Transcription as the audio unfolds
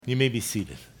You may be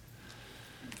seated.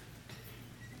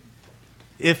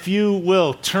 If you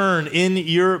will turn in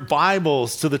your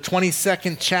Bibles to the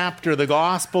 22nd chapter, the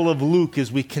Gospel of Luke,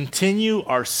 as we continue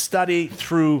our study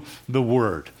through the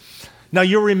Word. Now,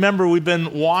 you'll remember we've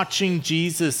been watching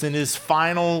Jesus in his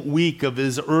final week of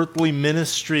his earthly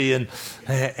ministry,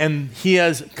 and he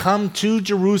has come to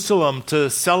Jerusalem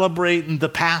to celebrate the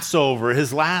Passover,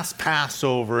 his last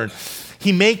Passover. And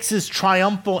he makes his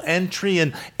triumphal entry,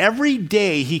 and every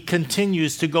day he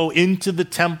continues to go into the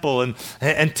temple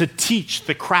and to teach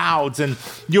the crowds. And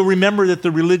you'll remember that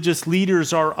the religious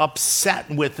leaders are upset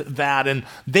with that, and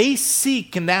they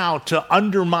seek now to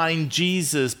undermine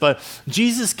Jesus. But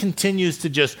Jesus continues to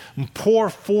just pour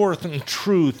forth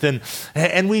truth.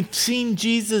 And we've seen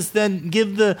Jesus then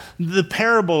give the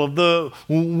parable of the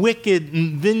wicked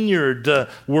vineyard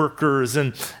workers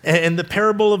and the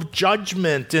parable of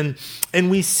judgment. And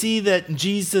we see that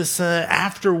Jesus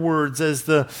afterwards, as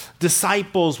the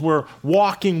disciples were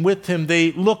walking with him,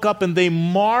 they look up and they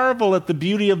marvel at the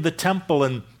beauty of the temple.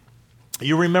 And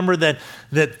you remember that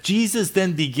Jesus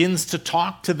then begins to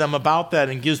talk to them about that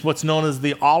and gives what's known as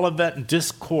the Olivet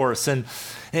Discourse. And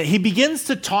he begins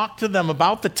to talk to them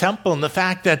about the temple and the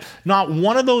fact that not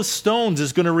one of those stones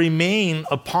is going to remain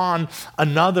upon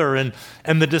another. And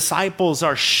the disciples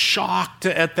are shocked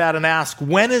at that and ask,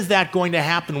 when is that going to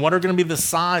happen? What are going to be the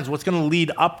signs? What's going to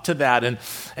lead up to that?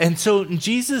 And so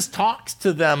Jesus talks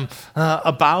to them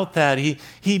about that.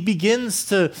 He begins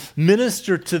to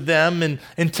minister to them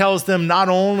and tells them not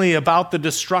only about the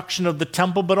destruction of the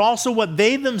temple, but also what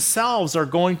they themselves are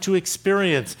going to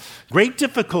experience. Great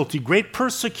difficulty, great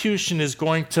persecution is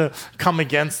going to come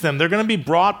against them. They're going to be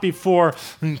brought before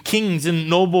kings and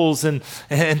nobles and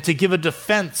to give a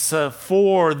defense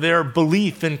for their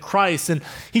belief in Christ. And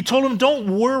he told them,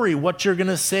 don't worry what you're going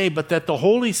to say, but that the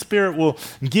Holy Spirit will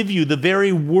give you the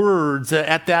very words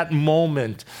at that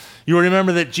moment. You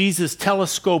remember that Jesus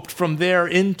telescoped from there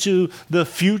into the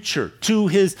future, to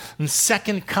his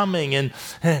second coming.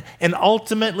 And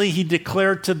ultimately, he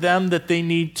declared to them that they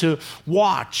need to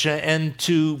watch and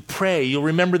to pray. You'll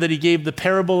remember that he gave the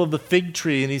parable of the fig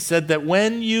tree, and he said that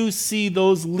when you see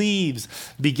those leaves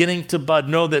beginning to bud,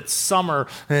 know that summer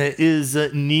is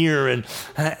near.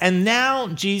 And now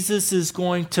Jesus is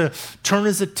going to turn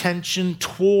his attention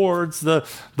towards the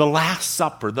Last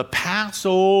Supper, the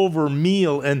Passover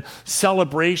meal and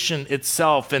celebration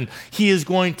itself. And he is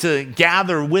going to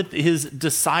gather with his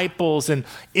disciples and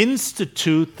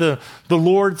institute the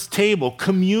Lord's table,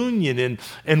 communion.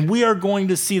 And we are going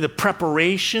to see the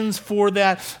preparations for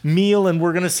that meal, and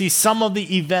we're going to see some of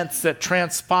the events that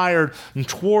transpired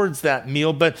towards that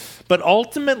meal. But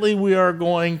ultimately, we are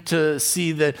going to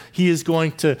see that he is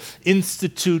going to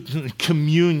institute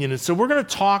communion. And so we're going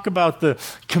to talk about the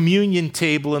communion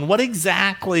table and what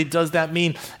exactly does that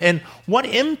mean, and what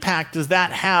impact does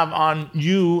that have on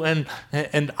you and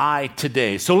I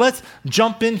today. So let's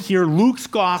jump in here. Luke's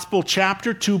Gospel,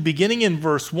 chapter 2, beginning in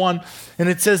verse 1. And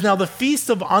it says, now the feast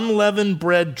of unleavened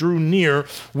bread drew near,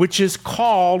 which is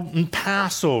called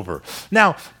Passover.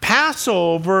 Now,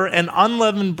 Passover and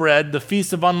unleavened bread, the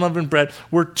feast of unleavened bread,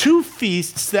 were two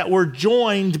feasts that were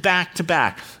joined back to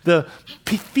back. The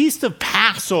feast of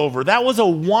Passover, that was a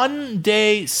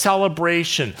one-day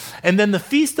celebration. And then the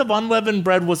feast of unleavened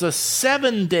bread was a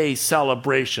 7-day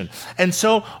celebration. And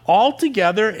so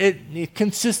altogether, it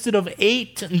consisted of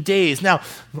 8 days. Now,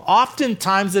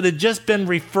 oftentimes it had just been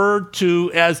referred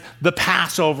to as the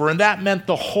Passover, and that meant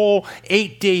the whole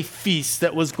 8-day feast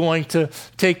that was going to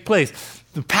take place.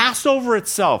 The Passover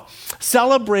itself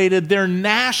celebrated their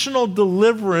national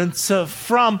deliverance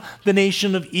from the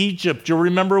nation of Egypt. You'll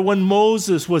remember when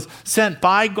Moses was sent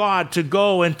by God to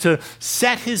go and to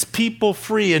set his people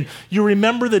free. And you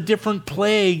remember the different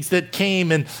plagues that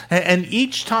came and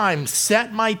each time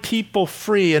set my people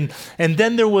free. And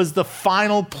then there was the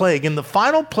final plague. And the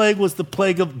final plague was the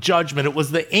plague of judgment. It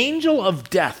was the angel of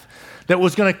death that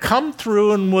was going to come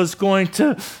through and was going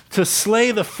to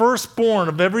slay the firstborn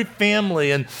of every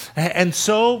family. And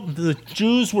so the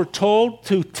Jews were told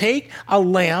to take a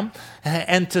lamb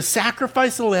and to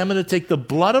sacrifice the lamb and to take the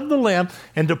blood of the lamb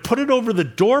and to put it over the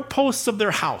doorposts of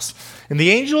their house. And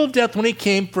the angel of death, when he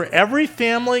came, for every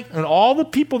family and all the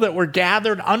people that were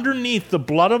gathered underneath the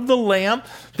blood of the lamb,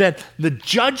 that the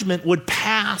judgment would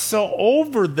pass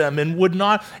over them and would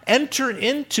not enter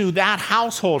into that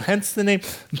household. Hence the name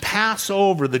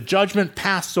Passover, the judgment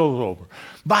Passover.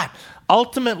 But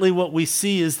ultimately what we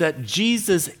see is that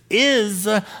Jesus is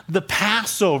the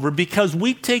Passover, because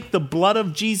we take the blood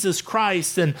of Jesus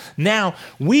Christ and now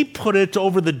we put it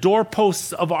over the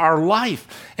doorposts of our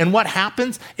life. And what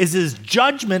happens is his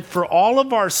judgment for all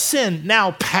of our sin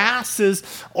now passes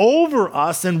over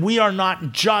us, and we are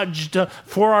not judged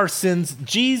for our sins.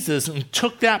 Jesus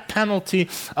took that penalty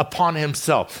upon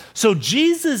himself. So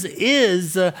Jesus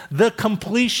is the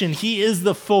completion. He is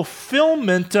the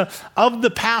fulfillment of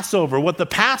the Passover. What the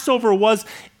Passover was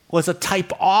a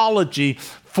typology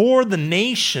for the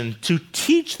nation to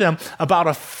teach them about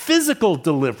a physical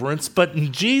deliverance, but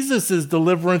Jesus'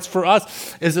 deliverance for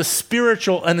us is a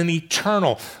spiritual and an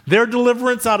eternal. Their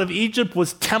deliverance out of Egypt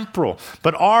was temporal,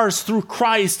 but ours through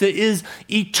Christ is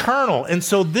eternal. And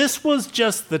so this was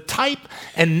just the type,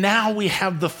 and now we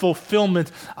have the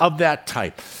fulfillment of that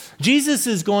type. Jesus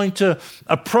is going to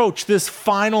approach this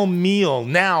final meal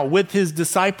now with his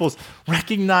disciples,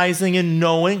 recognizing and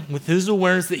knowing with his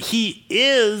awareness that he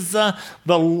is the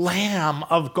Lamb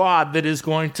of God that is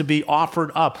going to be offered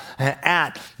up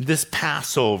at this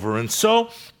Passover. And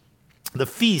so the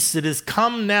feast, it has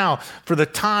come now for the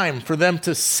time for them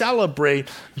to celebrate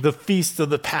the feast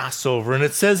of the Passover. And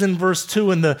it says in verse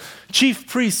 2, and the chief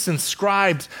priests and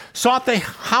scribes sought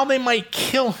how they might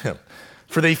kill him,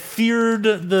 for they feared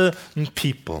the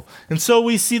people. And so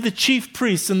we see the chief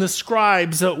priests and the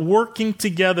scribes working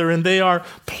together, and they are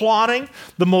plotting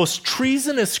the most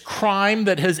treasonous crime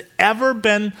that has ever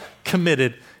been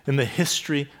committed in the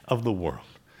history of the world.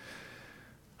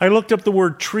 I looked up the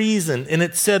word treason, and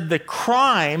it said the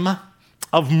crime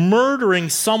of murdering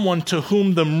someone to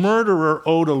whom the murderer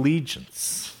owed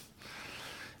allegiance.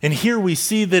 And here we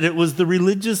see that it was the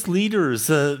religious leaders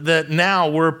that now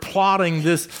were plotting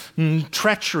this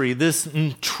treachery, this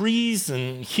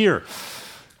treason here.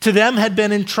 To them had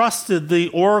been entrusted the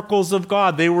oracles of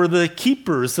God. They were the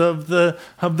keepers of the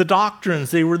doctrines.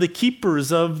 They were the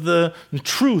keepers of the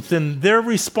truth. And their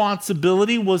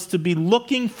responsibility was to be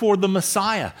looking for the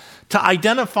Messiah, to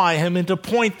identify him and to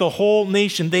point the whole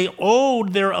nation. They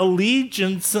owed their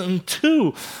allegiance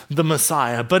to the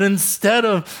Messiah. But instead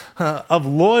of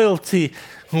loyalty,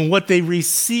 what they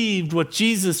received, what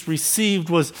Jesus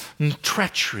received, was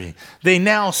treachery. They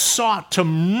now sought to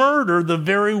murder the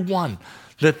very one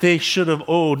that they should have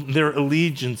owed their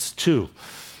allegiance to.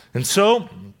 And so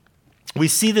we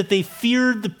see that they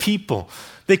feared the people.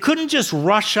 They couldn't just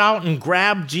rush out and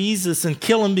grab Jesus and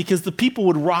kill him, because the people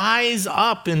would rise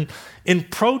up in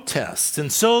protest.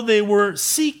 And so they were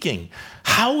seeking,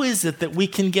 how is it that we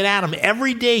can get at him?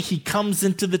 Every day he comes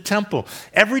into the temple.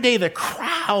 Every day the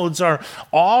crowds are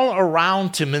all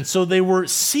around him. And so they were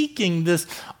seeking this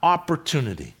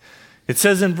opportunity. It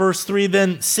says in verse 3,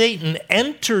 then Satan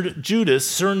entered Judas,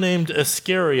 surnamed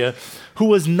Iscariot, who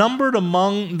was numbered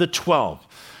among the 12.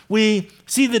 We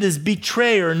see that his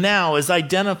betrayer now is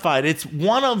identified. It's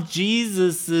one of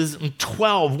Jesus's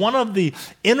 12, one of the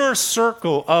inner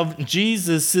circle of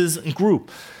Jesus's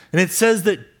group. And it says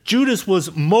that Judas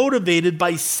was motivated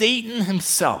by Satan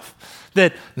himself,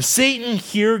 that Satan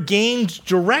here gained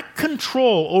direct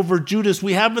control over Judas.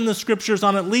 We have in the scriptures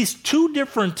on at least two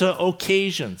different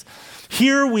occasions.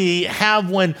 Here we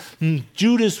have when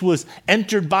Judas was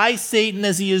entered by Satan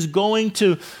as he is going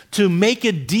to make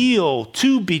a deal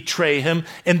to betray him.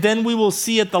 And then we will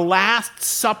see at the Last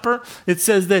Supper, it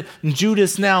says that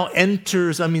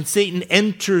Satan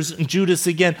enters Judas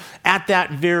again at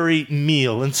that very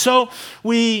meal. And so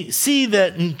we see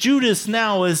that Judas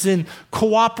now is in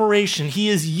cooperation. He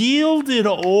is yielded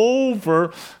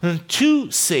over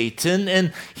to Satan,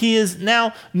 and he is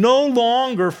now no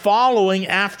longer following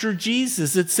after Jesus.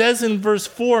 It says in verse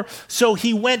 4, so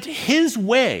he went his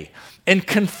way and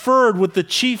conferred with the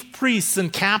chief priests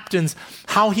and captains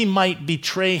how he might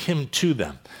betray him to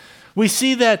them. We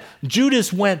see that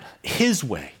Judas went his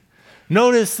way.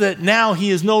 Notice that now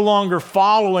he is no longer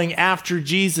following after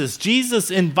Jesus. Jesus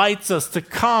invites us to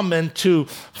come and to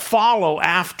follow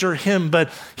after him. But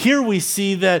here we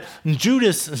see that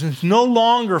Judas is no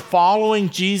longer following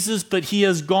Jesus, but he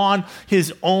has gone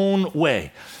his own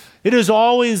way. It is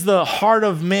always the heart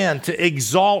of man to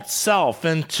exalt self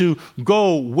and to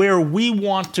go where we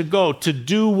want to go, to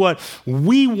do what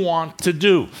we want to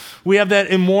do. We have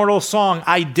that immortal song,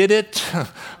 I did it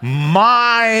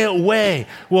my way.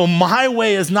 Well, my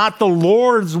way is not the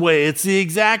Lord's way. It's the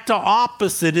exact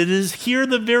opposite. It is here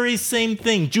the very same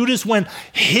thing. Judas went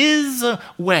his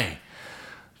way.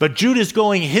 But Judas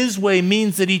going his way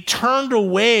means that he turned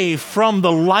away from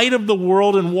the light of the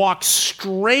world and walked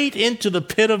straight into the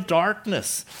pit of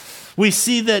darkness. We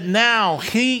see that now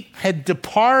he had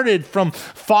departed from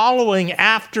following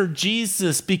after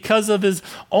Jesus because of his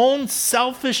own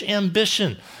selfish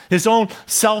ambition, his own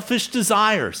selfish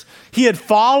desires. He had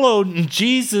followed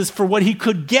Jesus for what he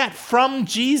could get from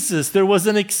Jesus. There was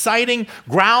an exciting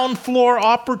ground floor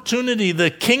opportunity.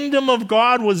 The kingdom of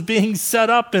God was being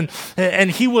set up, and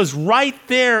he was right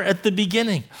there at the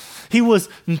beginning. He was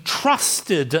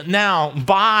trusted now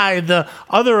by the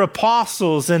other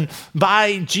apostles and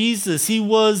by Jesus. He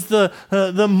was the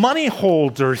money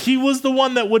holder. He was the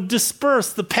one that would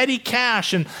disperse the petty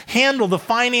cash and handle the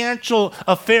financial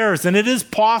affairs. And it is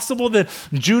possible that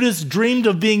Judas dreamed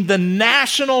of being the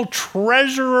national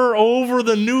treasurer over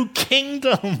the new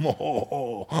kingdom.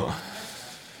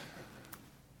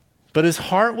 But his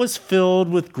heart was filled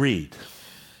with greed.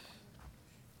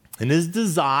 And his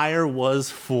desire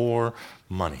was for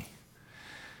money.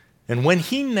 And when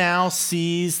he now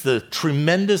sees the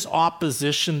tremendous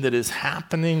opposition that is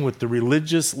happening with the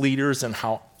religious leaders and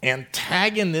how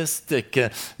antagonistic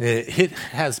it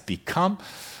has become,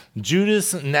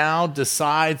 Judas now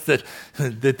decides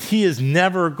that he is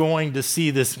never going to see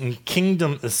this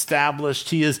kingdom established.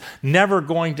 He is never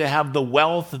going to have the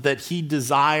wealth that he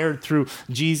desired through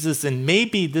Jesus. And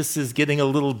maybe this is getting a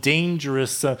little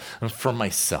dangerous for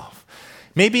myself.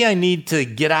 Maybe I need to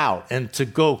get out and to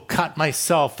go cut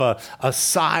myself a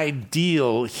side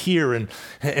deal here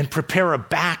and prepare a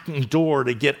back door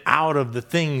to get out of the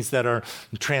things that are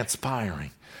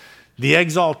transpiring. The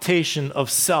exaltation of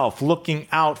self, looking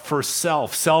out for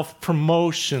self,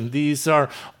 self-promotion. These are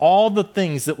all the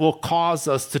things that will cause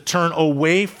us to turn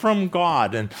away from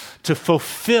God and to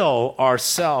fulfill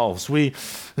ourselves. We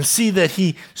see that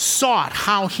he sought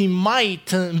how he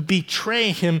might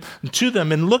betray him to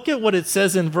them. And look at what it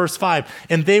says in verse 5.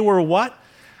 And they were what?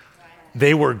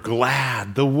 They were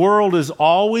glad. The world is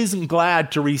always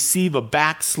glad to receive a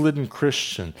backslidden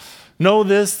Christian. Know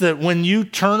this, that when you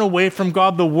turn away from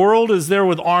God, the world is there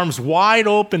with arms wide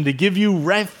open to give you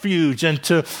refuge and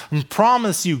to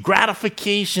promise you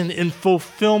gratification and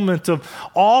fulfillment of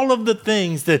all of the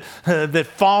things that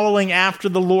following after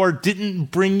the Lord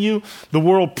didn't bring you. The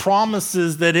world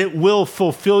promises that it will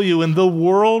fulfill you and the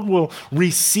world will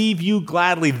receive you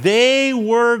gladly. They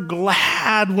were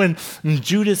glad when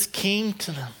Judas came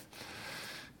to them.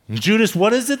 Judas,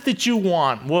 what is it that you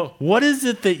want? What is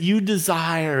it that you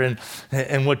desire?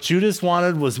 And what Judas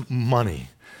wanted was money.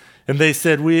 And they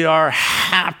said, we are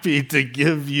happy to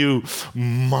give you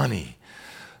money.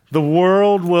 The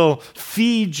world will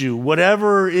feed you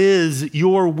whatever is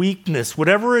your weakness,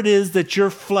 whatever it is that your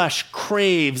flesh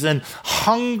craves and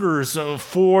hungers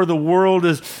for. The world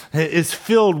is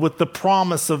filled with the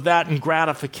promise of that and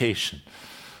gratification.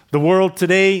 The world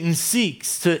today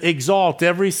seeks to exalt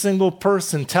every single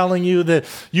person, telling you that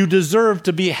you deserve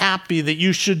to be happy, that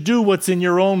you should do what's in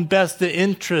your own best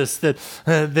interest,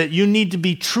 that you need to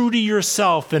be true to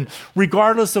yourself. And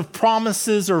regardless of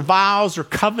promises or vows or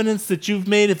covenants that you've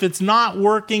made, if it's not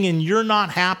working and you're not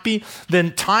happy,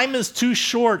 then time is too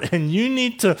short and you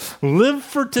need to live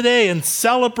for today and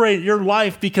celebrate your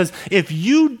life, because if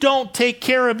you don't take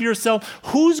care of yourself,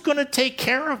 who's going to take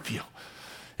care of you?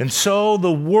 And so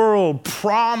the world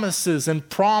promises and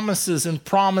promises and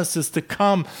promises to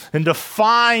come and to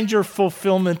find your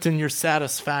fulfillment and your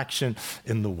satisfaction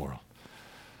in the world.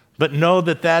 But know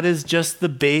that that is just the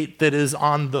bait that is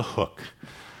on the hook.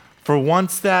 For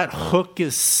once that hook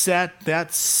is set,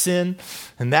 that sin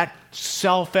and that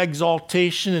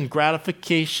self-exaltation and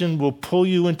gratification will pull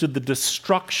you into the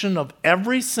destruction of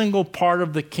every single part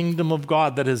of the kingdom of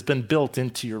God that has been built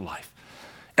into your life.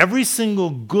 Every single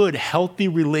good, healthy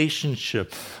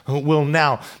relationship will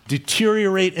now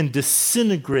deteriorate and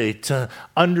disintegrate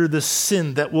under the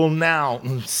sin that will now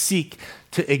seek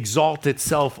to exalt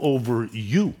itself over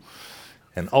you.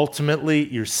 And ultimately,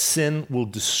 your sin will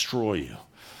destroy you.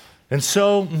 And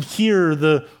so here,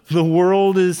 the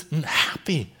world is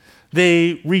happy.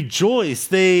 They rejoice.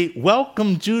 They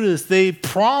welcome Judas. They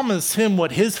promise him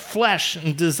what his flesh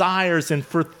desires. And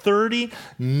for 30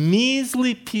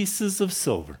 measly pieces of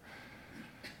silver,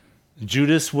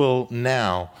 Judas will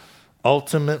now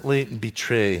ultimately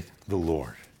betray the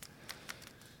Lord.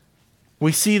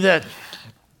 We see that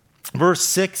verse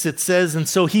 6, it says, and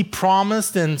so he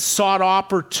promised and sought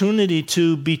opportunity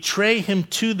to betray him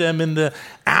to them in the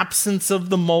absence of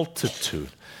the multitude.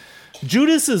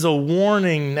 Judas is a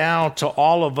warning now to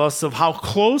all of us of how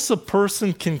close a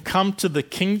person can come to the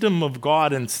kingdom of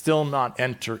God and still not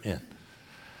enter in.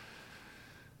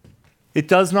 It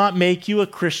does not make you a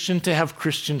Christian to have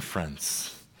Christian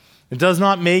friends. It does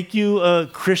not make you a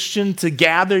Christian to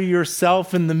gather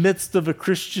yourself in the midst of a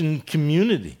Christian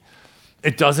community.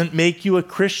 It doesn't make you a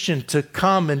Christian to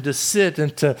come and to sit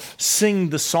and to sing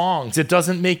the songs. It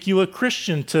doesn't make you a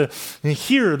Christian to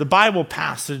hear the Bible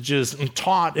passages and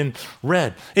taught and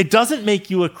read. It doesn't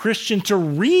make you a Christian to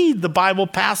read the Bible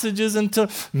passages and to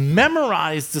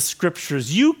memorize the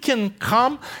scriptures. You can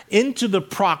come into the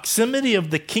proximity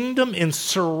of the kingdom and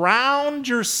surround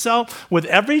yourself with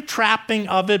every trapping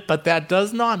of it, but that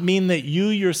does not mean that you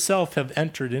yourself have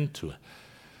entered into it.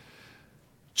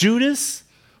 Judas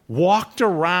walked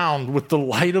around with the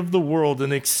light of the world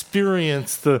and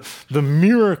experienced the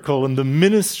miracle and the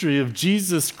ministry of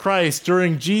Jesus Christ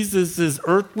during Jesus'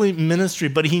 earthly ministry,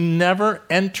 but he never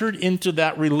entered into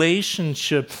that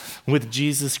relationship with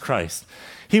Jesus Christ.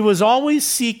 He was always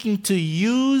seeking to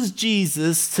use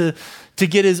Jesus to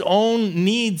get his own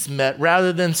needs met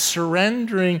rather than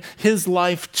surrendering his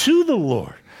life to the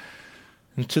Lord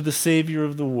and to the Savior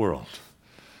of the world.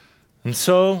 And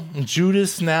so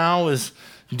Judas now is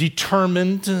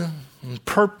determined and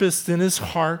purposed in his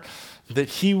heart that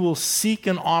he will seek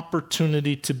an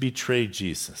opportunity to betray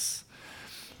Jesus.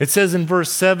 It says in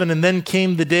verse 7, "And then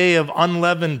came the day of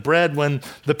unleavened bread when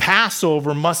the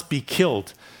Passover must be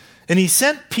killed. And he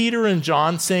sent Peter and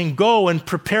John, saying, 'Go and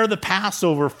prepare the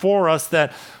Passover for us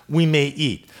that we may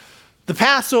eat.'" The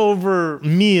Passover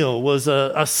meal was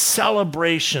a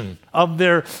celebration of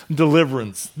their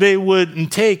deliverance. They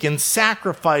would take and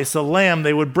sacrifice a lamb.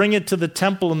 They would bring it to the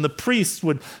temple, and the priests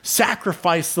would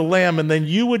sacrifice the lamb. And then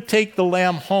you would take the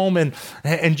lamb home,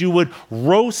 and you would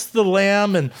roast the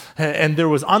lamb. And there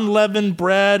was unleavened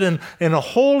bread and a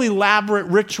whole elaborate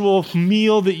ritual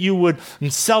meal that you would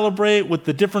celebrate with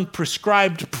the different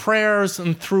prescribed prayers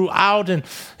and throughout. And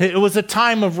it was a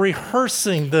time of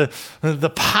rehearsing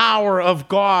the power of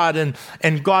God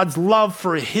and God's love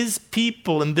for his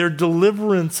people and their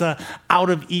deliverance out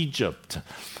of Egypt.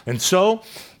 And so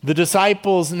the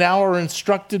disciples now are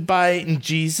instructed by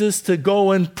Jesus to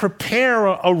go and prepare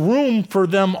a room for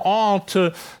them all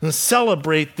to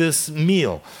celebrate this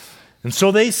meal. And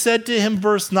so they said to him,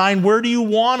 verse 9, "Where do you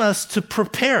want us to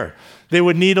prepare?" They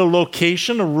would need a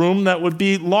location, a room that would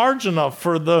be large enough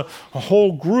for the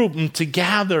whole group to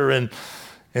gather. And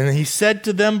he said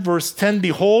to them, verse 10,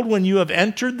 "Behold, when you have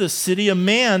entered the city, a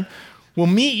man will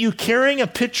meet you carrying a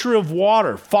pitcher of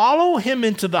water. Follow him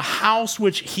into the house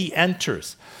which he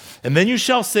enters. And then you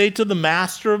shall say to the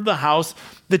master of the house,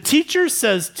 'The teacher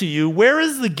says to you, where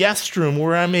is the guest room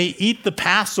where I may eat the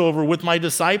Passover with my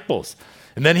disciples?'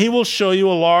 And then he will show you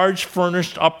a large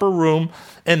furnished upper room,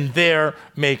 and there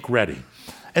make ready."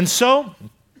 And so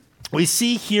we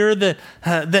see here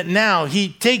that now he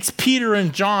takes Peter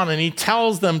and John and he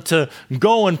tells them to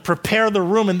go and prepare the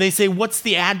room. And they say, "What's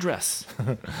the address?"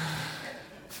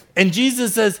 And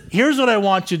Jesus says, "Here's what I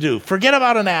want you to do. Forget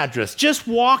about an address. Just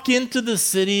walk into the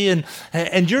city and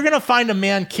you're going to find a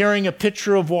man carrying a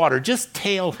pitcher of water. Just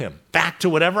tail him back to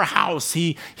whatever house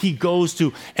he goes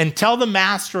to and tell the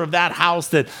master of that house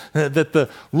that the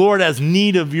Lord has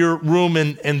need of your room,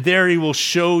 and there he will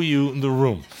show you the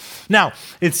room." Now,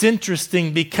 it's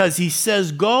interesting because he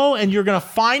says, "Go and you're going to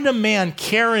find a man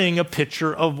carrying a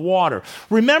pitcher of water."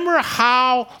 Remember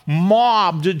how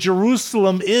mobbed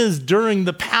Jerusalem is during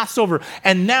the Passover.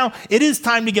 And now it is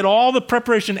time to get all the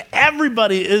preparation.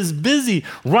 Everybody is busy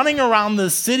running around the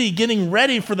city getting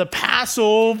ready for the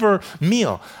Passover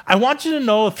meal. I want you to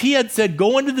know, if he had said,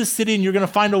 "Go into the city and you're going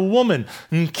to find a woman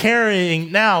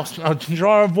carrying now a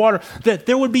jar of water," that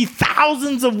there would be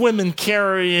thousands of women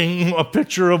carrying a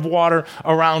pitcher of water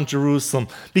around Jerusalem,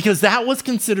 because that was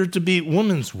considered to be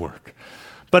women's work.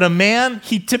 But a man,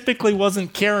 he typically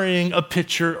wasn't carrying a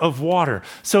pitcher of water.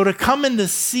 So to come in to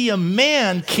see a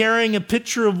man carrying a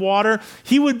pitcher of water,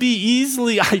 he would be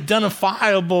easily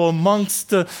identifiable amongst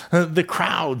the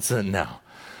crowds now.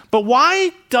 But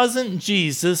why doesn't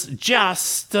Jesus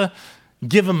just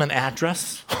give him an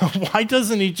address? Why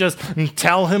doesn't he just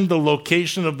tell him the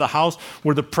location of the house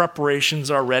where the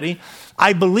preparations are ready?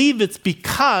 I believe it's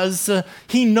because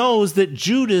he knows that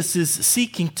Judas is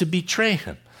seeking to betray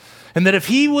him. And that if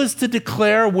he was to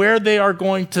declare where they are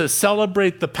going to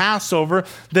celebrate the Passover,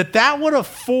 that would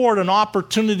afford an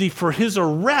opportunity for his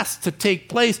arrest to take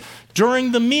place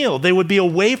during the meal. They would be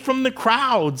away from the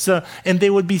crowds and they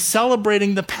would be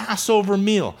celebrating the Passover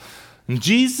meal. And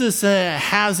Jesus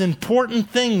has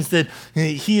important things that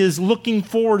he is looking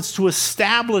forward to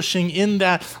establishing in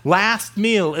that last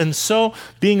meal. And so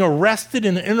being arrested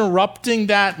and interrupting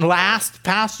that last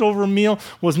Passover meal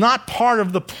was not part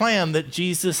of the plan that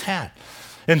Jesus had.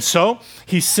 And so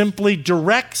he simply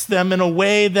directs them in a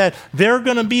way that they're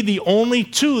going to be the only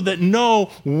two that know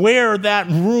where that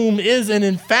room is. And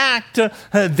in fact,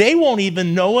 they won't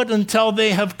even know it until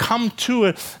they have come to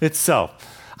it itself.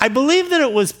 I believe that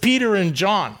it was Peter and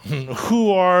John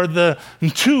who are the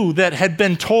two that had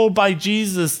been told by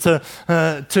Jesus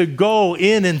to go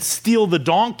in and steal the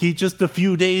donkey just a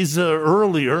few days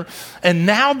earlier. And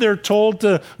now they're told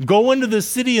to go into the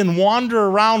city and wander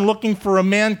around looking for a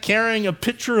man carrying a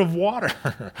pitcher of water.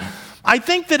 I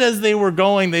think that as they were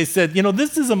going, they said,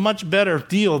 this is a much better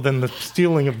deal than the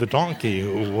stealing of the donkey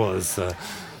was.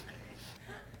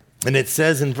 And it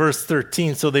says in verse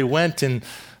 13, so they went and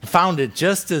found it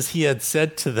just as he had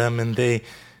said to them, and they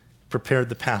prepared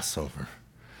the Passover.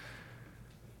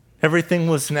 Everything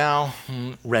was now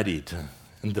ready.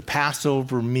 And the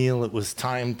Passover meal, it was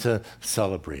time to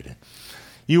celebrate it.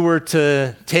 You were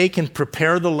to take and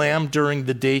prepare the lamb during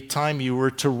the daytime. You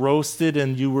were to roast it,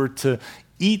 and you were to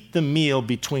eat the meal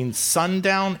between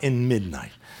sundown and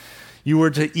midnight. You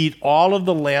were to eat all of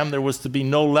the lamb. There was to be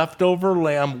no leftover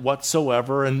lamb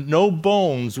whatsoever, and no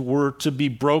bones were to be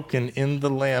broken in the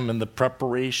lamb in the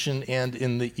preparation and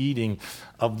in the eating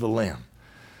of the lamb.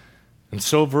 And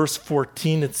so verse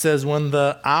 14, it says, when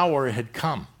the hour had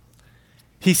come,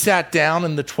 he sat down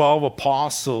and the 12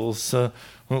 apostles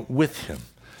with him.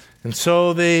 And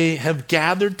so they have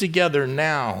gathered together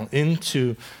now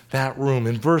into that room.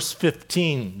 In verse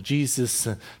 15, Jesus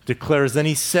declares, then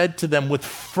he said to them with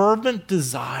fervent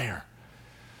desire,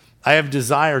 I have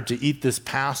desired to eat this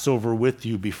Passover with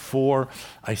you before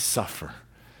I suffer.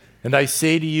 And I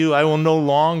say to you, I will no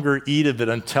longer eat of it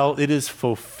until it is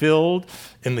fulfilled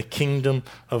in the kingdom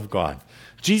of God.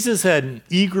 Jesus had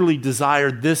eagerly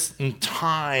desired this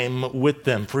time with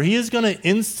them, for he is going to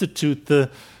institute the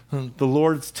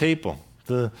Lord's table,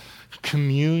 the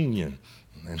communion.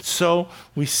 And so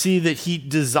we see that he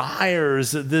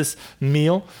desires this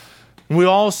meal. We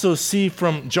also see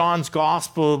from John's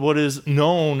gospel what is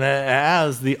known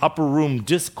as the upper room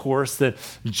discourse that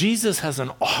Jesus has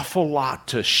an awful lot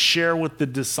to share with the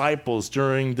disciples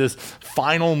during this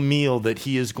final meal that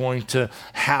he is going to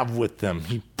have with them.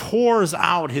 He pours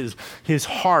out his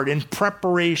heart in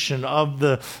preparation of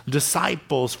the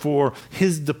disciples for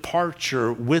his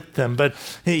departure with them. But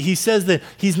he says that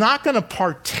he's not going to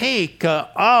partake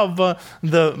of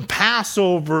the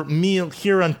Passover meal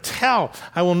here until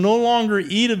I will no longer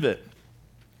eat of it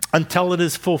until it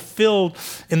is fulfilled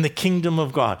in the kingdom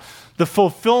of God. The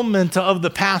fulfillment of the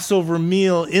Passover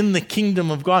meal in the kingdom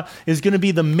of God is going to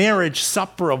be the marriage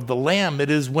supper of the Lamb.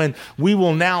 It is when we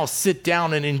will now sit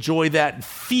down and enjoy that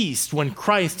feast when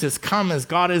Christ has come as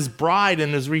God's bride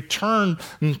and has returned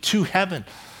to heaven.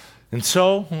 And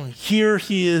so here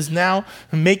he is now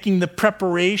making the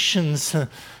preparations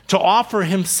to offer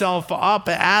himself up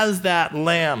as that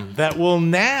lamb that will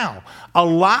now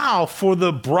allow for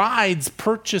the bride's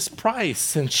purchase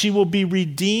price, and she will be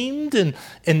redeemed in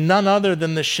none other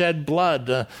than the shed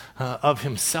blood of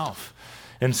himself.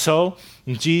 And so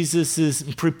Jesus is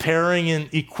preparing and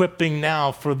equipping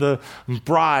now for the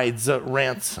bride's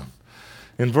ransom.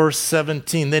 In verse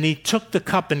 17, then he took the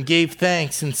cup and gave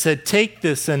thanks and said, take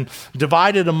this and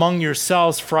divide it among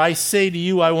yourselves, for I say to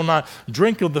you, I will not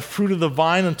drink of the fruit of the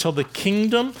vine until the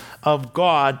kingdom of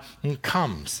God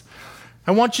comes.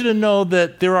 I want you to know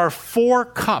that there are 4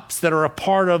 cups that are a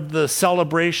part of the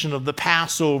celebration of the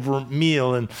Passover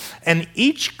meal, and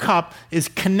each cup is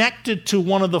connected to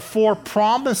one of the 4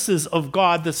 promises of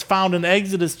God that's found in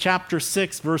Exodus chapter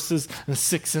 6, verses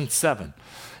 6 and 7.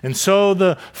 And so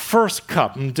the first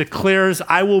cup declares,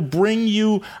 I will bring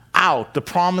you out, the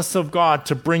promise of God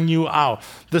to bring you out.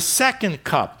 The second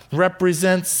cup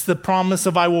represents the promise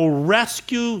of I will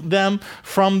rescue them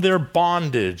from their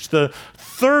bondage. The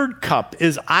third cup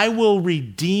is I will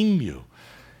redeem you.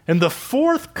 And the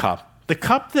fourth cup, the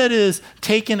cup that is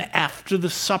taken after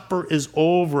the supper is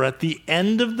over at the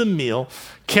end of the meal,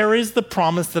 carries the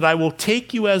promise that I will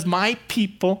take you as my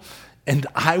people and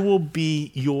I will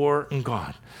be your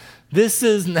God. This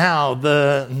is now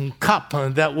the cup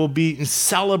that will be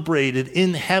celebrated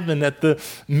in heaven at the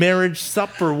marriage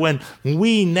supper when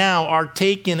we now are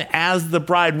taken as the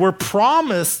bride. We're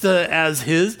promised as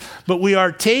his, but we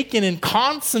are taken and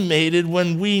consummated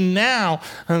when we now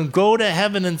go to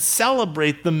heaven and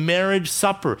celebrate the marriage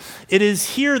supper. It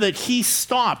is here that he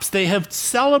stops. They have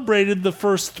celebrated the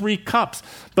first 3 cups.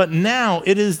 But now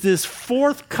it is this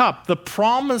 4th cup, the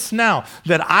promise now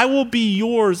that I will be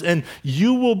yours and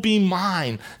you will be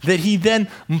mine, that he then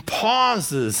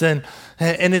pauses. And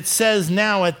it says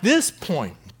now at this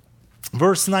point,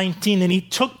 verse 19, and he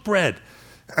took bread.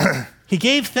 He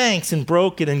gave thanks and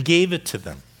broke it and gave it to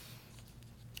them,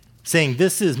 saying,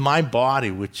 this is my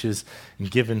body which is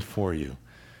given for you.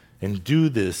 And do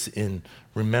this in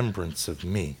remembrance of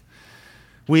me.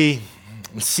 We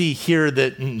see here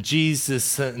that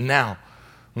Jesus now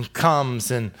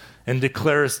comes and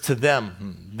declares to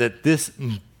them that this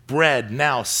bread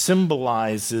now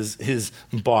symbolizes his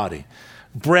body.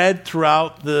 Bread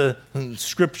throughout the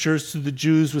scriptures to the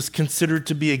Jews was considered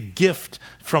to be a gift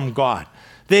from God.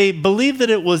 They believed that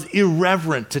it was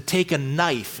irreverent to take a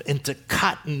knife and to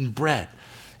cut in bread.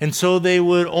 And so they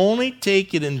would only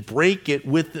take it and break it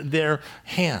with their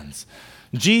hands.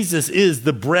 Jesus is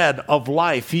the bread of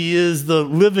life. He is the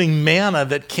living manna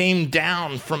that came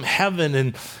down from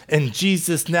heaven. And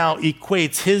Jesus now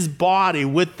equates his body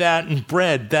with that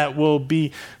bread that will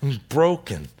be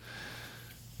broken.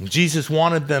 Jesus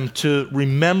wanted them to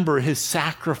remember his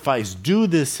sacrifice. Do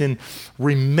this in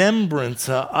remembrance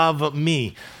of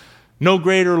me. No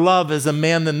greater love as a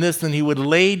man than this, than he would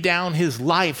lay down his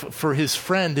life for his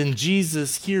friend. And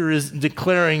Jesus here is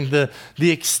declaring the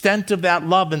extent of that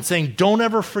love and saying, don't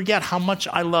ever forget how much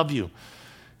I love you.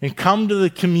 And come to the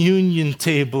communion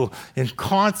table and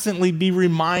constantly be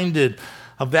reminded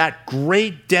of that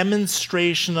great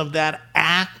demonstration of that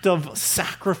act of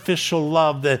sacrificial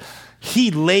love that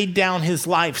he laid down his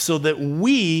life so that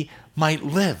we might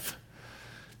live.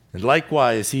 And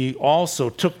likewise, he also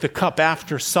took the cup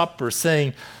after supper,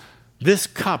 saying, this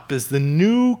cup is the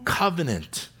new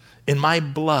covenant in my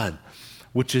blood,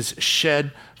 which is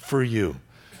shed for you.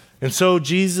 And so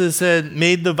Jesus had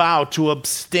made the vow to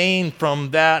abstain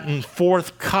from that and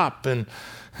fourth cup. And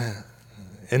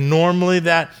normally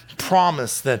that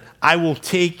promise that I will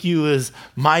take you as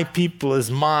my people, as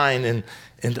mine,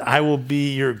 and I will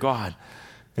be your God.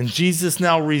 And Jesus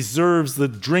now reserves the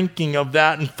drinking of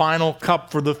that and final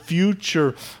cup for the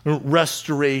future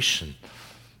restoration.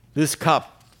 This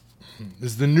cup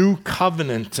is the new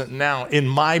covenant now in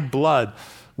my blood,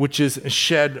 which is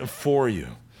shed for you.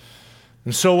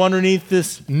 And so underneath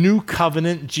this new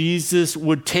covenant, Jesus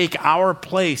would take our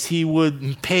place. He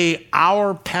would pay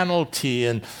our penalty,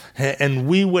 and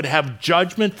we would have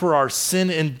judgment for our sin,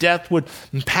 and death would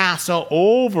pass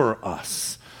over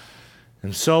us.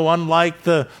 And so unlike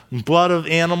the blood of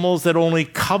animals that only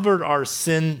covered our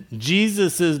sin,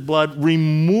 Jesus' blood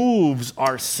removes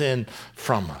our sin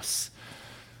from us.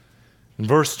 In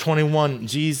verse 21,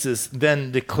 Jesus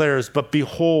then declares, but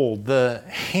behold, the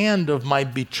hand of my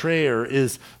betrayer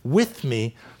is with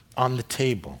me on the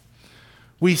table.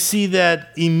 We see that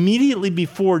immediately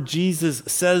before Jesus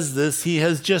says this, he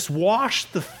has just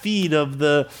washed the feet of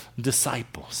the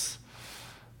disciples.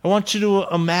 I want you to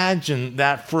imagine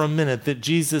that for a minute, that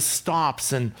Jesus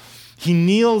stops and he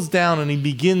kneels down and he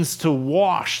begins to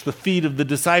wash the feet of the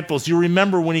disciples. You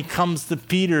remember when he comes to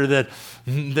Peter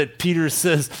that Peter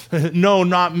says, no,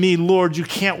 not me, Lord, you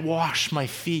can't wash my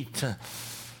feet.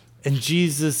 And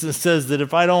Jesus says that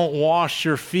if I don't wash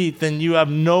your feet, then you have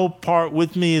no part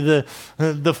with me.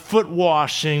 The foot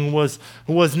washing was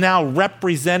now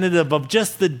representative of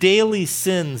just the daily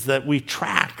sins that we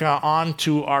track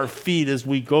onto our feet as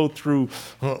we go through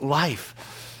life.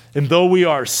 And though we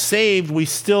are saved, we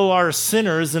still are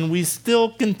sinners, and we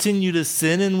still continue to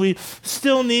sin, and we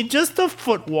still need just a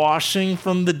foot washing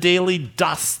from the daily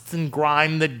dust and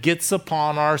grime that gets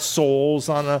upon our souls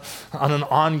on an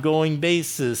ongoing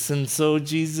basis. And so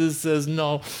Jesus says,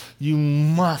 no, you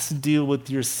must deal with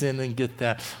your sin and get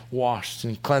that washed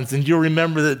and cleansed. And you'll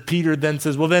remember that Peter then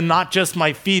says, well, then not just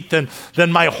my feet, then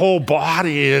my whole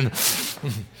body.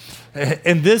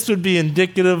 And this would be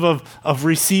indicative of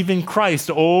receiving Christ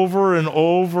over and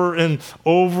over and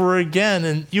over again.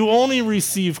 And you only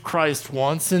receive Christ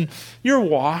once and you're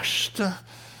washed.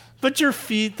 But your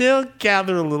feet, they'll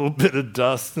gather a little bit of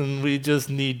dust, and we just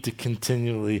need to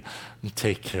continually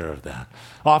take care of that.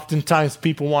 Oftentimes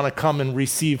people want to come and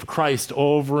receive Christ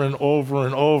over and over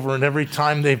and over. And every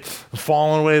time they've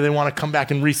fallen away, they want to come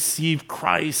back and receive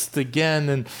Christ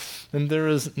again. And there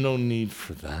is no need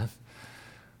for that.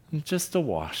 Just a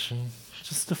washing,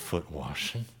 just a foot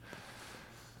washing.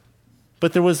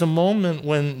 But there was a moment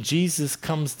when Jesus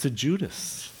comes to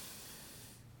Judas.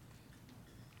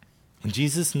 And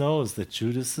Jesus knows that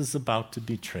Judas is about to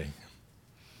betray him.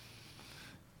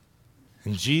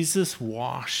 And Jesus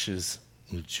washes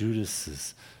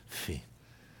Judas's feet.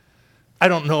 I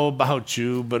don't know about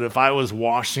you, but if I was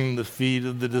washing the feet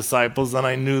of the disciples and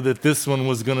I knew that this one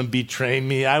was going to betray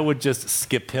me, I would just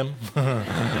skip him.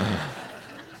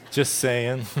 Just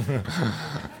saying.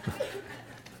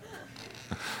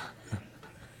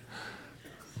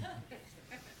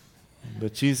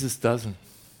 But Jesus doesn't.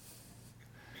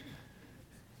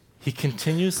 He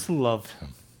continues to love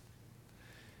him,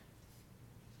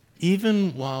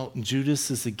 even while Judas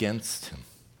is against him.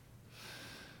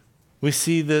 We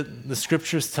see that the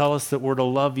scriptures tell us that we're to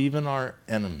love even our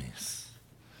enemies.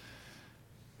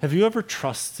 Have you ever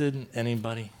trusted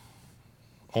anybody?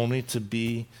 only to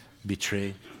be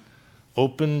betrayed?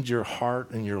 Opened your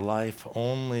heart and your life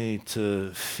only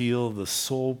to feel the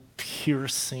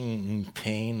soul-piercing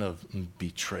pain of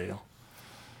betrayal?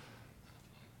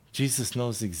 Jesus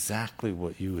knows exactly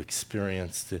what you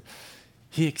experienced.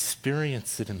 He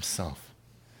experienced it himself.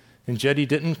 And yet he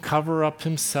didn't cover up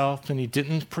himself, and he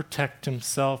didn't protect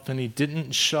himself, and he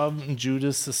didn't shove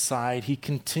Judas aside. He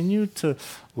continued to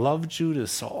love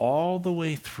Judas all the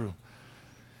way through.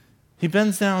 He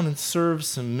bends down and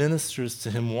serves him, ministers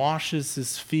to him, washes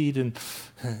his feet, and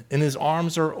his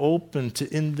arms are open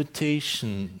to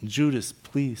invitation. Judas,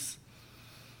 please.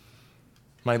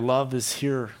 My love is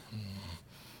here.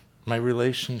 My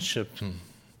relationship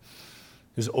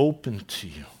is open to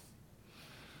you.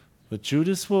 But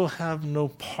Judas will have no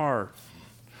part.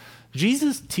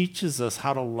 Jesus teaches us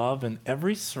how to love in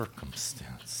every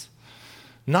circumstance.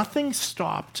 Nothing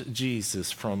stopped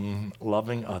Jesus from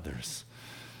loving others.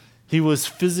 He was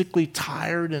physically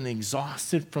tired and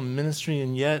exhausted from ministry,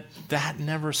 and yet that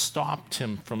never stopped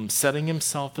him from setting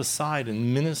himself aside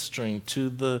and ministering to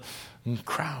the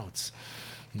crowds.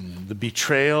 The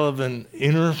betrayal of an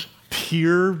inner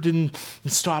peer didn't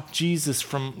stop Jesus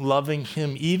from loving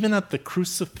him. Even at the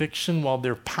crucifixion, while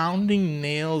they're pounding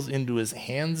nails into his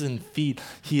hands and feet,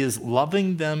 he is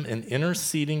loving them and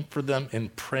interceding for them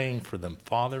and praying for them.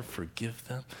 Father, forgive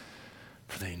them,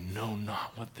 for they know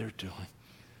not what they're doing.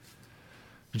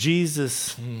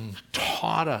 Jesus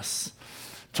taught us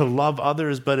to love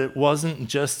others, but it wasn't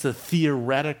just a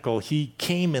theoretical. He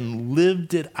came and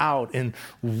lived it out in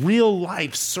real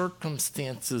life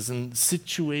circumstances and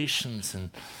situations.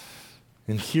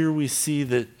 And here we see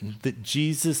that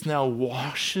Jesus now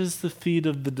washes the feet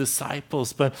of the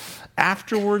disciples, but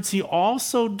afterwards he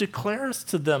also declares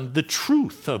to them the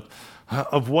truth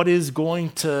of what is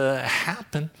going to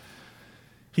happen.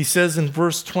 He says in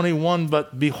verse 21,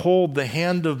 "But behold, the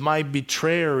hand of my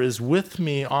betrayer is with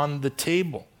me on the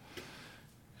table.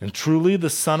 And truly the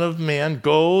Son of Man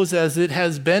goes as it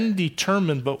has been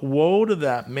determined, but woe to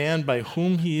that man by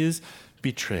whom he is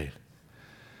betrayed."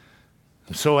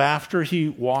 And so after he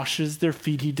washes their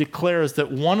feet, he declares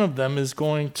that one of them is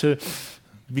going to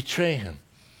betray him.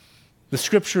 The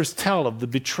scriptures tell of the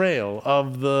betrayal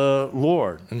of the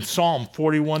Lord in Psalm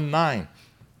 41:9.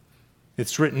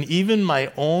 It's written, "Even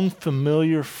my own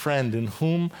familiar friend in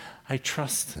whom I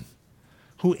trusted,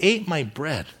 who ate my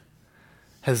bread,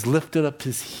 has lifted up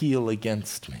his heel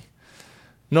against me."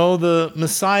 No, the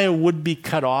Messiah would be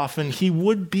cut off and he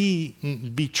would be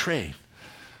betrayed.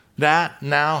 That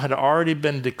now had already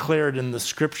been declared in the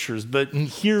scriptures. But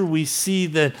here we see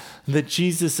that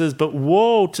Jesus says, "But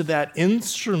woe to that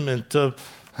instrument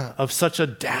of such a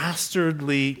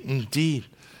dastardly deed."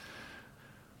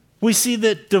 We see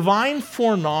that divine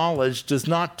foreknowledge does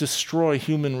not destroy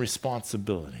human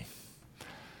responsibility.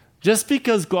 Just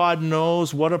because God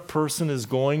knows what a person is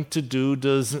going to do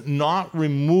does not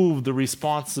remove the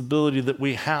responsibility that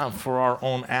we have for our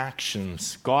own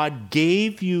actions. God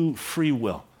gave you free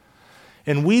will.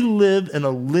 And we live in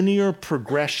a linear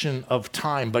progression of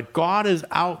time, but God is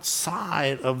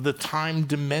outside of the time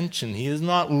dimension. He is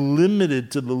not limited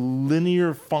to the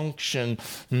linear function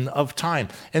of time.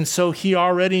 And so he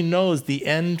already knows the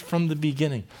end from the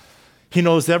beginning. He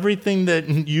knows everything that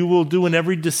you will do and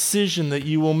every decision that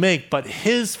you will make, but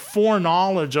his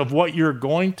foreknowledge of what you're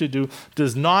going to do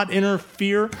does not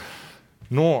interfere,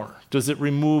 nor does it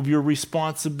remove your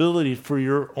responsibility for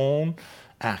your own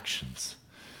actions.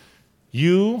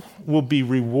 You will be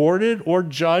rewarded or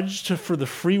judged for the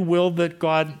free will that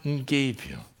God gave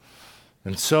you.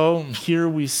 And so here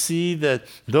we see that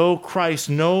though Christ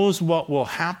knows what will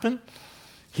happen,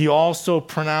 he also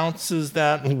pronounces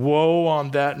that woe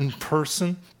on that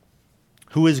person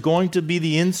who is going to be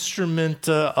the instrument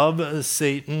of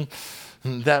Satan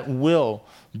that will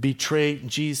betray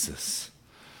Jesus.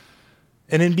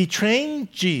 And in betraying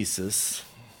Jesus,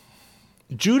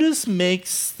 Judas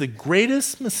makes the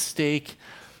greatest mistake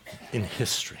in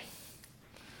history.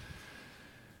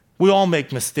 We all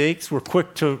make mistakes. We're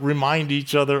quick to remind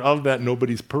each other of that.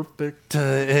 Nobody's perfect.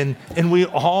 And we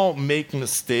all make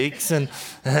mistakes. And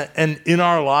in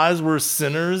our lives, we're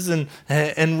sinners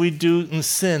and we do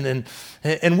sin.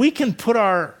 And we can put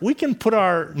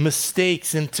our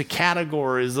mistakes into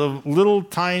categories of little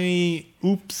tiny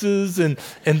oopses.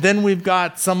 And then we've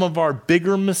got some of our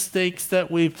bigger mistakes that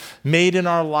we've made in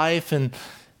our life. And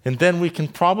then we can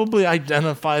probably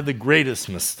identify the greatest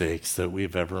mistakes that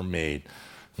we've ever made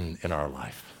in our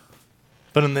life.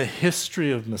 But in the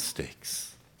history of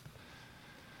mistakes,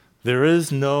 there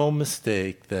is no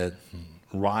mistake that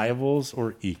rivals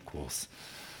or equals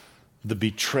the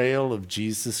betrayal of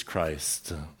Jesus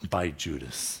Christ by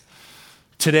Judas.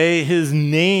 Today, his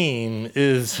name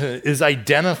is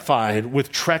identified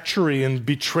with treachery and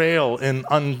betrayal and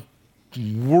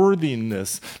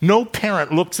unworthiness. No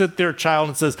parent looks at their child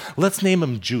and says, let's name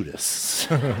him Judas.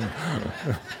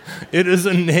 It is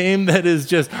a name that is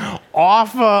just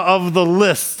off of the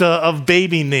list of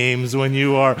baby names when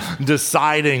you are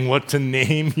deciding what to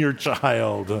name your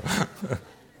child.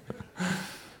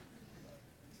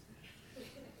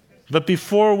 But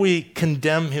before we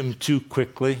condemn him too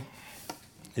quickly,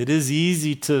 it is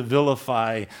easy to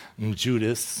vilify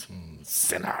Judas,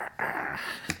 sinner.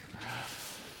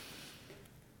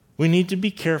 We need to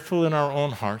be careful in our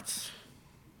own hearts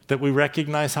that we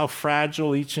recognize how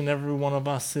fragile each and every one of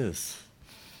us is.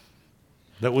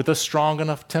 That with a strong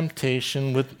enough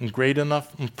temptation, with great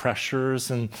enough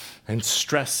pressures and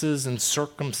stresses and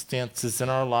circumstances in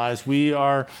our lives, we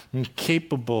are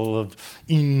capable of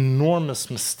enormous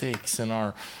mistakes in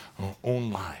our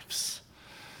own lives.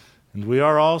 And we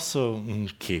are also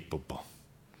capable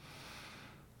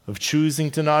of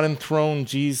choosing to not enthrone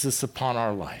Jesus upon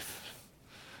our life,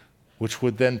 which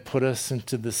would then put us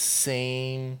into the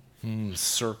same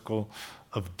circle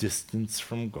of distance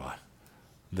from God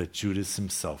that Judas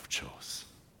himself chose.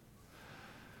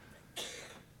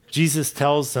 Jesus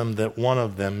tells them that one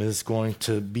of them is going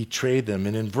to betray them.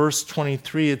 And in verse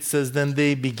 23, it says, then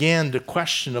they began to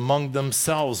question among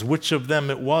themselves which of them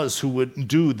it was who would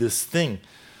do this thing.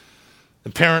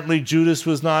 Apparently, Judas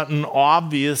was not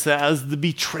obvious as the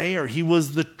betrayer. He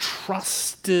was the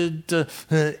trusted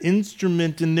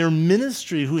instrument in their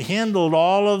ministry who handled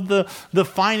all of the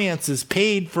finances,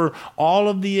 paid for all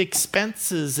of the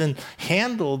expenses, and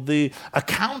handled the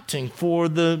accounting for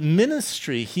the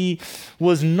ministry. He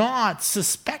was not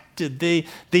suspected. They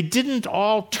didn't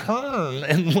all turn.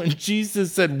 And when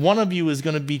Jesus said, one of you is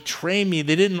going to betray me,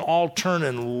 they didn't all turn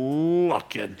and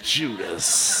look at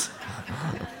Judas.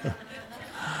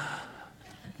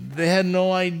 They had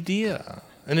no idea.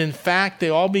 And in fact, they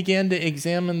all began to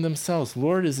examine themselves.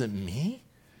 Lord, is it me?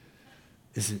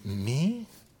 Is it me?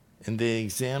 And they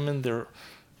examined their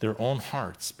own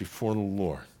hearts before the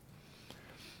Lord.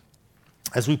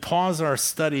 As we pause our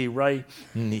study right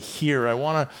here, I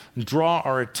want to draw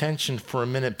our attention for a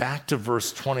minute back to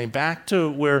verse 20, back to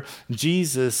where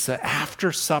Jesus,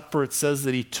 after supper, it says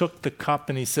that he took the cup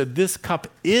and he said, this cup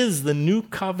is the new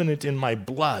covenant in my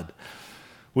blood,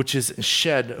 which is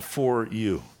shed for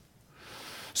you.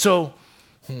 So,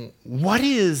 what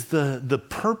is the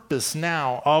purpose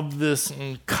now of this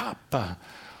cup?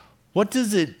 What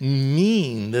does it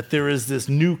mean that there is this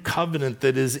new covenant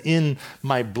that is in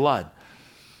my blood?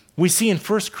 We see in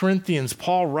 1 Corinthians,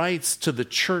 Paul writes to the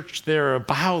church there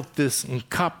about this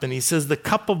cup, and he says, the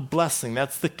cup of blessing,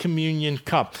 that's the communion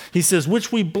cup. He says,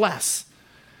 which we bless.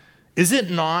 Is it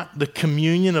not the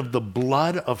communion of the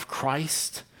blood of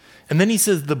Christ? And then he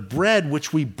says, the bread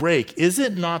which we break, is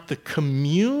it not the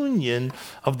communion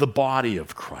of the body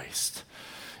of Christ?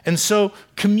 And so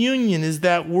communion is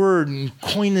that word,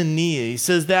 koinonia. He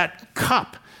says that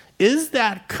cup. Is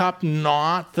that cup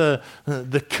not the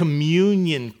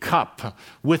communion cup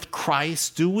with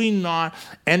Christ? Do we not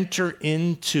enter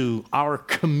into our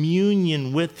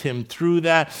communion with him through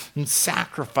that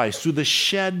sacrifice, through the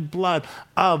shed blood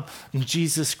of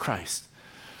Jesus Christ?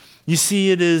 You see,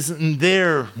 it is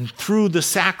there through the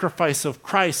sacrifice of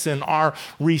Christ and our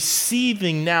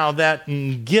receiving now that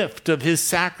gift of his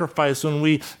sacrifice when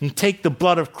we take the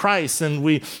blood of Christ and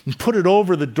we put it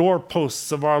over the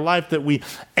doorposts of our life, that we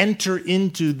enter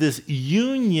into this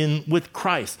union with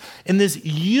Christ. And this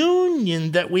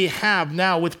union that we have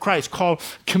now with Christ, called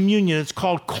communion, it's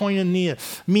called koinonia,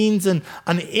 means an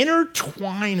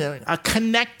intertwining, a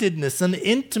connectedness, an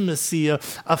intimacy, a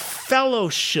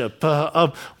fellowship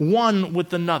of one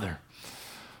with another.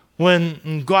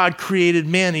 When God created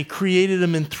man, he created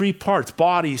him in three parts: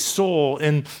 body, soul,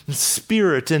 and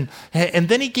spirit. And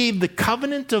then he gave the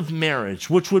covenant of marriage,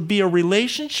 which would be a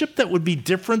relationship that would be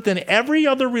different than every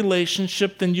other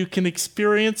relationship that you can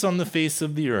experience on the face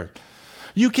of the earth.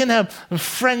 You can have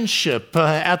friendship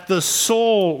at the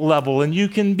soul level, and you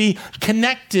can be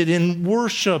connected in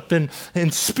worship and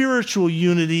spiritual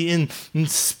unity in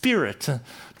spirit.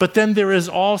 But then there is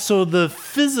also the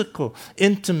physical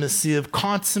intimacy of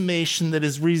consummation that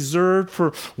is reserved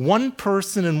for one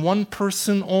person and one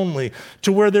person only,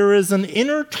 to where there is an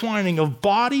intertwining of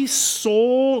body,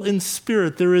 soul, and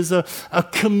spirit. There is a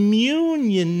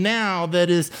communion now that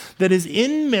is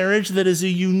in marriage, that is a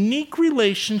unique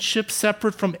relationship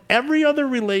separate from every other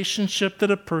relationship that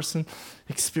a person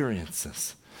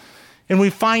experiences. And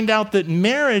we find out that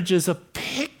marriage is a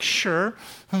picture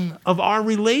of our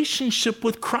relationship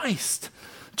with Christ,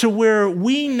 to where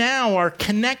we now are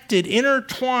connected,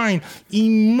 intertwined,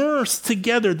 immersed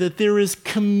together, that there is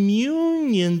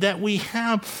communion that we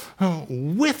have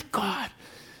with God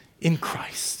in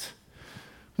Christ.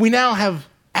 We now have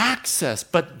access,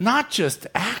 but not just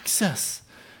access.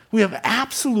 We have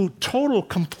absolute, total,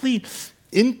 complete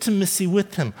intimacy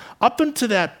with him. Up until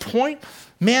that point,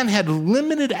 man had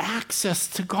limited access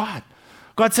to God.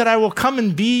 God said, I will come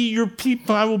and be your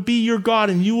people. I will be your God,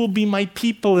 and you will be my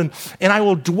people. And I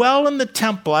will dwell in the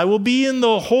temple. I will be in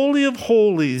the Holy of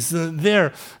Holies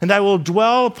there. And I will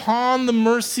dwell upon the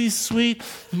mercy seat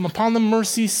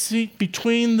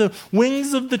between the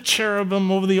wings of the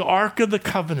cherubim over the Ark of the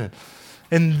Covenant.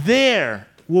 And there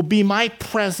will be my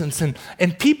presence. And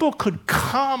people could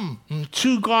come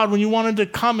to God when you wanted to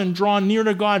come and draw near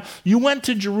to God. You went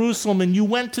to Jerusalem and you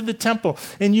went to the temple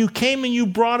and you came and you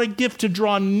brought a gift to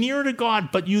draw near to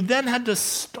God, but you then had to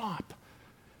stop.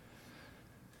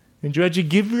 And you had to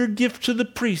give your gift to the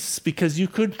priests because you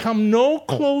could come no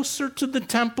closer to the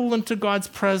temple and to God's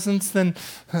presence than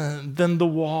the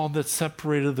wall that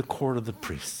separated the court of the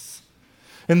priests.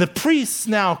 And the priests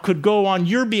now could go on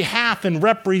your behalf and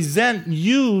represent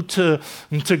you to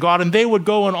God, and they would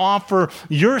go and offer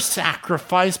your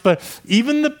sacrifice. But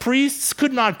even the priests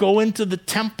could not go into the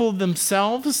temple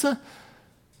themselves,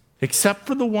 except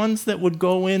for the ones that would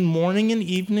go in morning and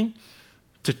evening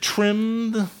to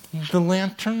trim the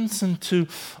lanterns and to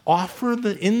offer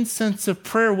the incense of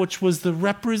prayer, which was the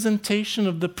representation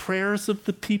of the prayers of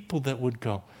the people that would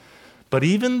go. But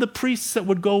even the priests that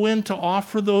would go in to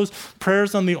offer those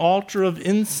prayers on the altar of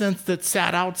incense that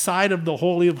sat outside of the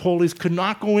Holy of Holies could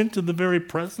not go into the very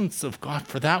presence of God,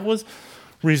 for that was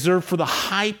reserved for the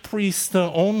high priest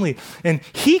only. And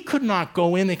he could not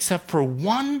go in except for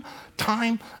one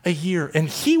time a year. And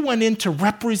he went in to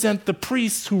represent the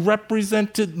priests who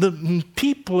represented the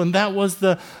people, and that was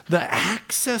the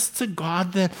access to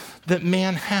God that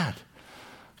man had.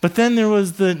 But then there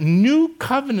was the new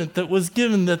covenant that was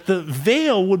given, that the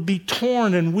veil would be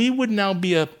torn and we would now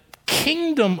be a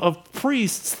kingdom of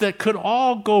priests that could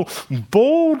all go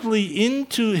boldly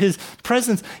into his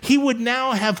presence. He would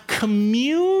now have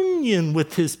communion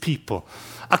with his people,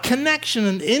 a connection,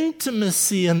 an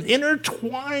intimacy, an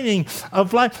intertwining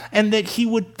of life, and that he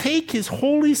would take his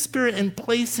Holy Spirit and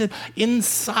place it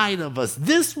inside of us.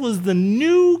 This was the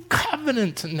new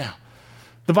covenant now.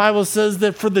 The Bible says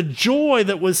that for the joy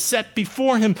that was set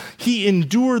before him, he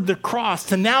endured the cross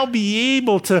to now be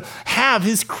able to have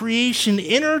his creation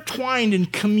intertwined in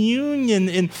communion,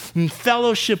 in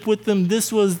fellowship with them.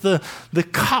 This was the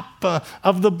cup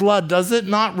of the blood. Does it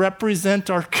not represent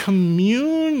our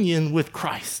communion with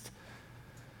Christ?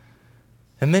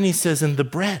 And then he says, in the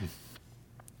bread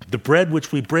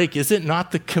which we break, is it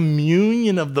not the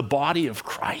communion of the body of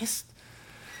Christ?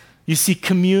 You see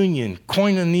communion,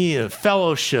 koinonia,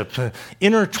 fellowship,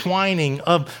 intertwining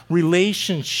of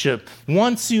relationship.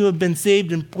 Once you have been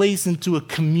saved and placed into a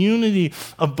community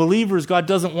of believers, God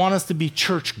doesn't want us to be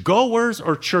church goers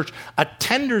or church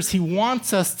attenders. He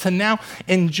wants us to now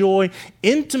enjoy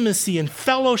intimacy and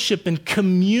fellowship and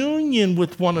communion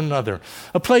with one another.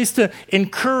 A place to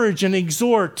encourage and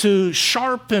exhort, to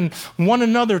sharpen one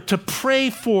another, to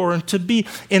pray for and to be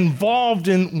involved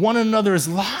in one another's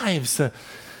lives.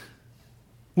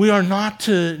 We are not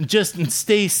to just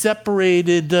stay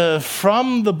separated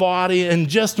from the body and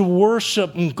just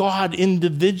worship God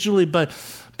individually, but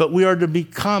we are to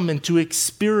become and to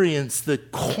experience the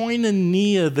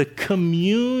koinonia, the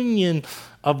communion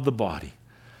of the body.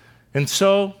 And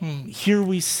so here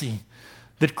we see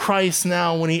that Christ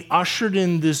now, when he ushered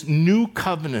in this new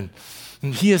covenant,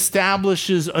 he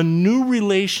establishes a new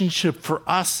relationship for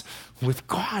us with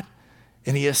God.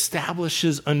 And he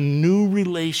establishes a new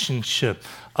relationship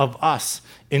of us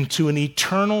into an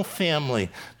eternal family,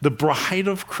 the bride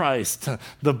of Christ,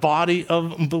 the body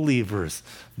of believers,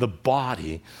 the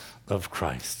body of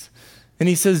Christ. And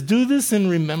he says, do this in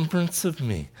remembrance of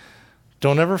me.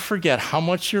 Don't ever forget how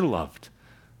much you're loved.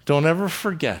 Don't ever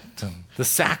forget the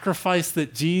sacrifice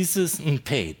that Jesus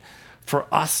paid for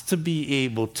us to be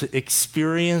able to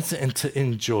experience and to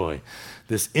enjoy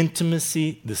this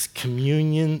intimacy, this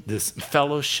communion, this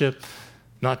fellowship,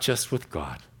 not just with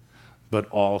God, but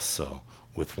also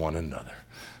with one another.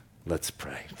 Let's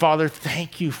pray. Father,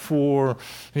 thank you for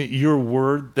your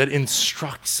word that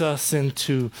instructs us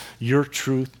into your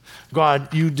truth.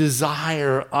 God, you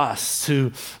desire us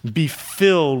to be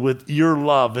filled with your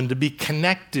love and to be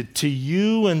connected to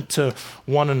you and to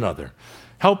one another.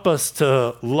 Help us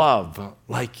to love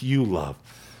like you love.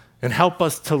 And help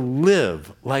us to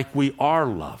live like we are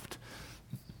loved.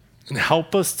 And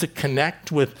help us to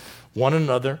connect with one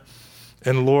another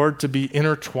and Lord, to be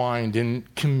intertwined in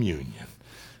communion.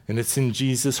 And it's in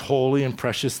Jesus' holy and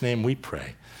precious name we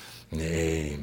pray. Amen.